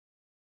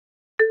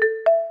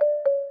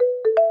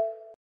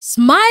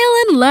Smile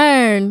and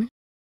learn!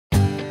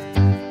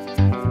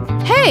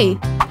 Hey!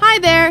 Hi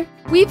there!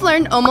 We've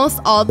learned almost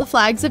all the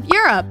flags of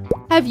Europe.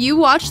 Have you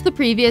watched the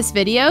previous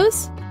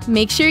videos?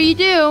 Make sure you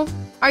do!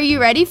 Are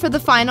you ready for the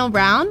final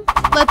round?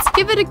 Let's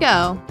give it a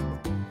go!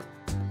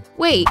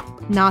 Wait,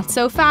 not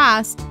so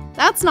fast.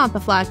 That's not the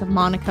flag of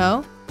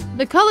Monaco.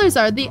 The colors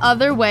are the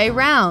other way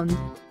round.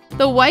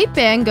 The white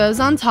band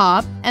goes on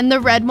top and the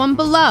red one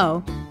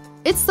below.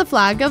 It's the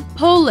flag of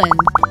Poland.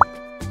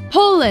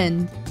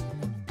 Poland!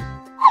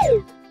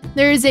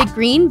 There is a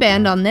green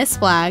band on this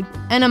flag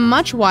and a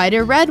much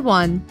wider red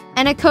one,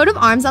 and a coat of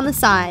arms on the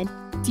side.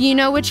 Do you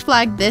know which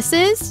flag this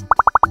is?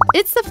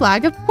 It's the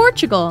flag of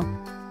Portugal.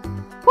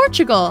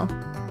 Portugal!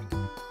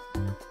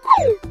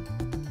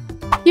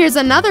 Here's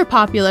another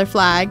popular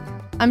flag.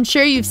 I'm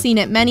sure you've seen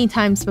it many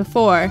times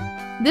before.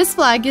 This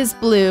flag is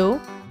blue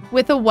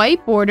with a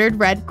white bordered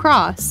red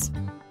cross.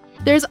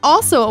 There's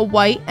also a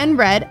white and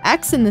red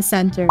X in the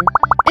center.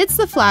 It's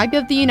the flag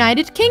of the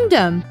United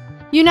Kingdom.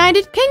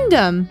 United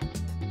Kingdom!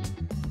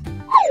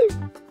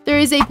 There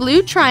is a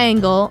blue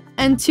triangle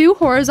and two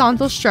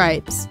horizontal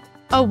stripes,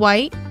 a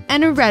white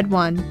and a red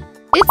one.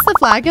 It's the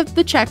flag of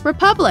the Czech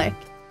Republic.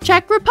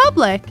 Czech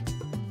Republic!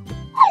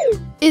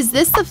 Is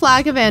this the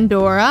flag of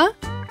Andorra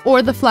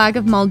or the flag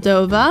of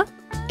Moldova?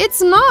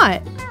 It's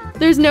not!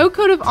 There's no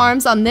coat of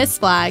arms on this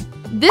flag.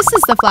 This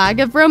is the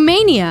flag of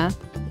Romania.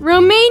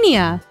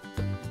 Romania!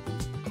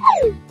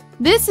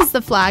 This is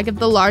the flag of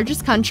the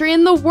largest country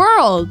in the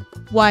world.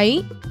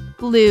 White,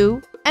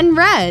 blue, and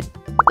red.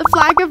 The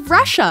flag of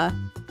Russia.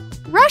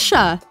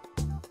 Russia!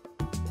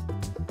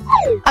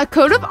 A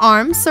coat of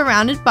arms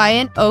surrounded by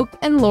an oak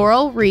and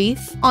laurel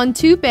wreath on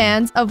two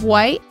bands of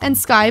white and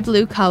sky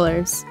blue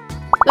colors.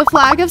 The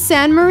flag of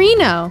San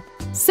Marino.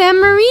 San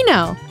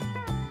Marino!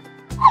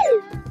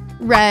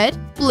 Red,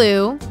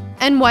 blue,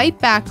 and white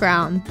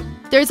background.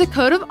 There's a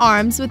coat of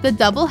arms with a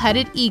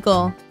double-headed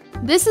eagle.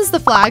 This is the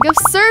flag of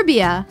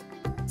Serbia.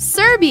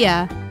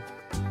 Serbia!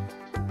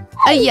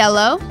 A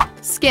yellow,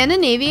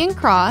 Scandinavian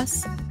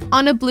cross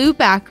on a blue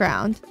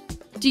background.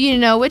 Do you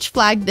know which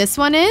flag this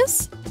one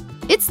is?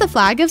 It's the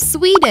flag of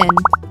Sweden.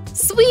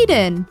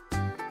 Sweden!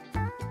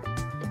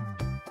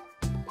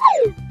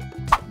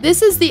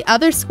 This is the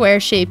other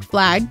square-shaped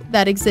flag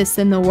that exists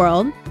in the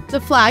world.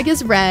 The flag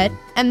is red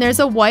and there's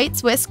a white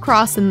Swiss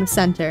cross in the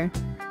center.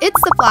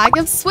 It's the flag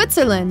of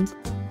Switzerland.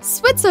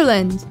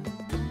 Switzerland!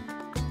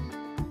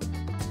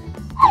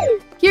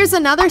 Here's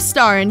another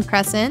star and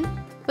crescent,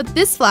 but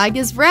this flag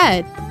is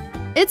red.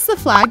 It's the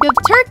flag of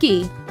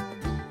Turkey.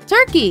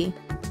 Turkey!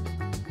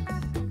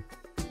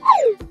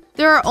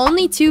 There are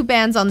only two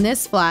bands on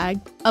this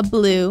flag, a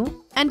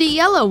blue and a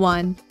yellow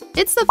one.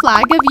 It's the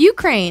flag of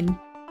Ukraine.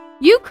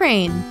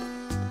 Ukraine!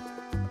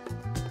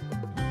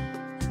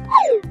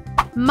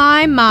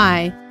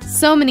 My,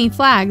 so many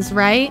flags,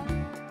 right?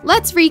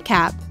 Let's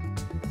recap.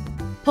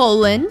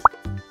 Poland,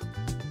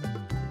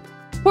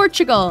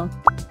 Portugal,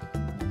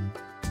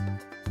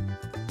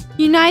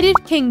 United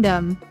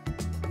Kingdom,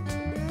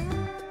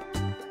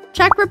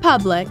 Czech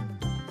Republic,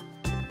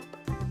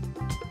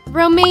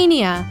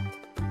 Romania,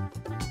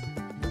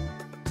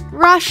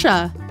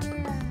 Russia,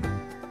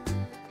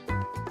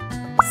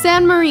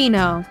 San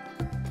Marino,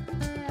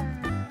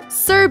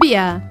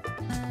 Serbia,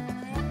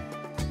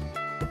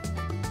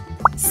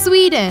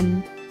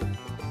 Sweden,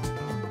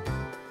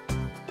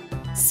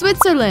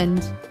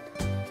 Switzerland,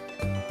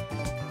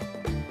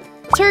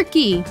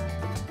 Turkey,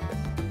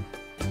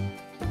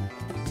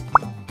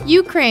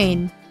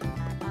 Ukraine.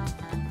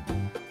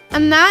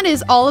 And that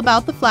is all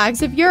about the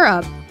flags of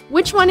Europe.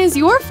 Which one is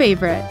your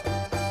favorite?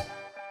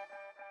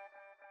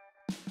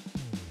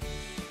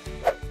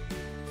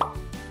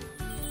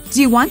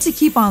 Do you want to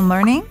keep on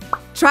learning?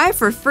 Try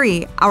for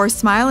free our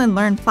Smile and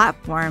Learn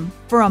platform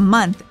for a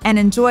month and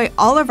enjoy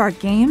all of our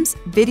games,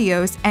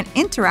 videos, and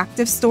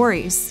interactive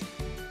stories.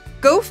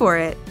 Go for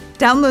it!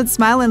 Download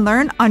Smile and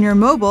Learn on your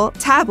mobile,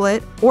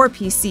 tablet, or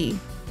PC.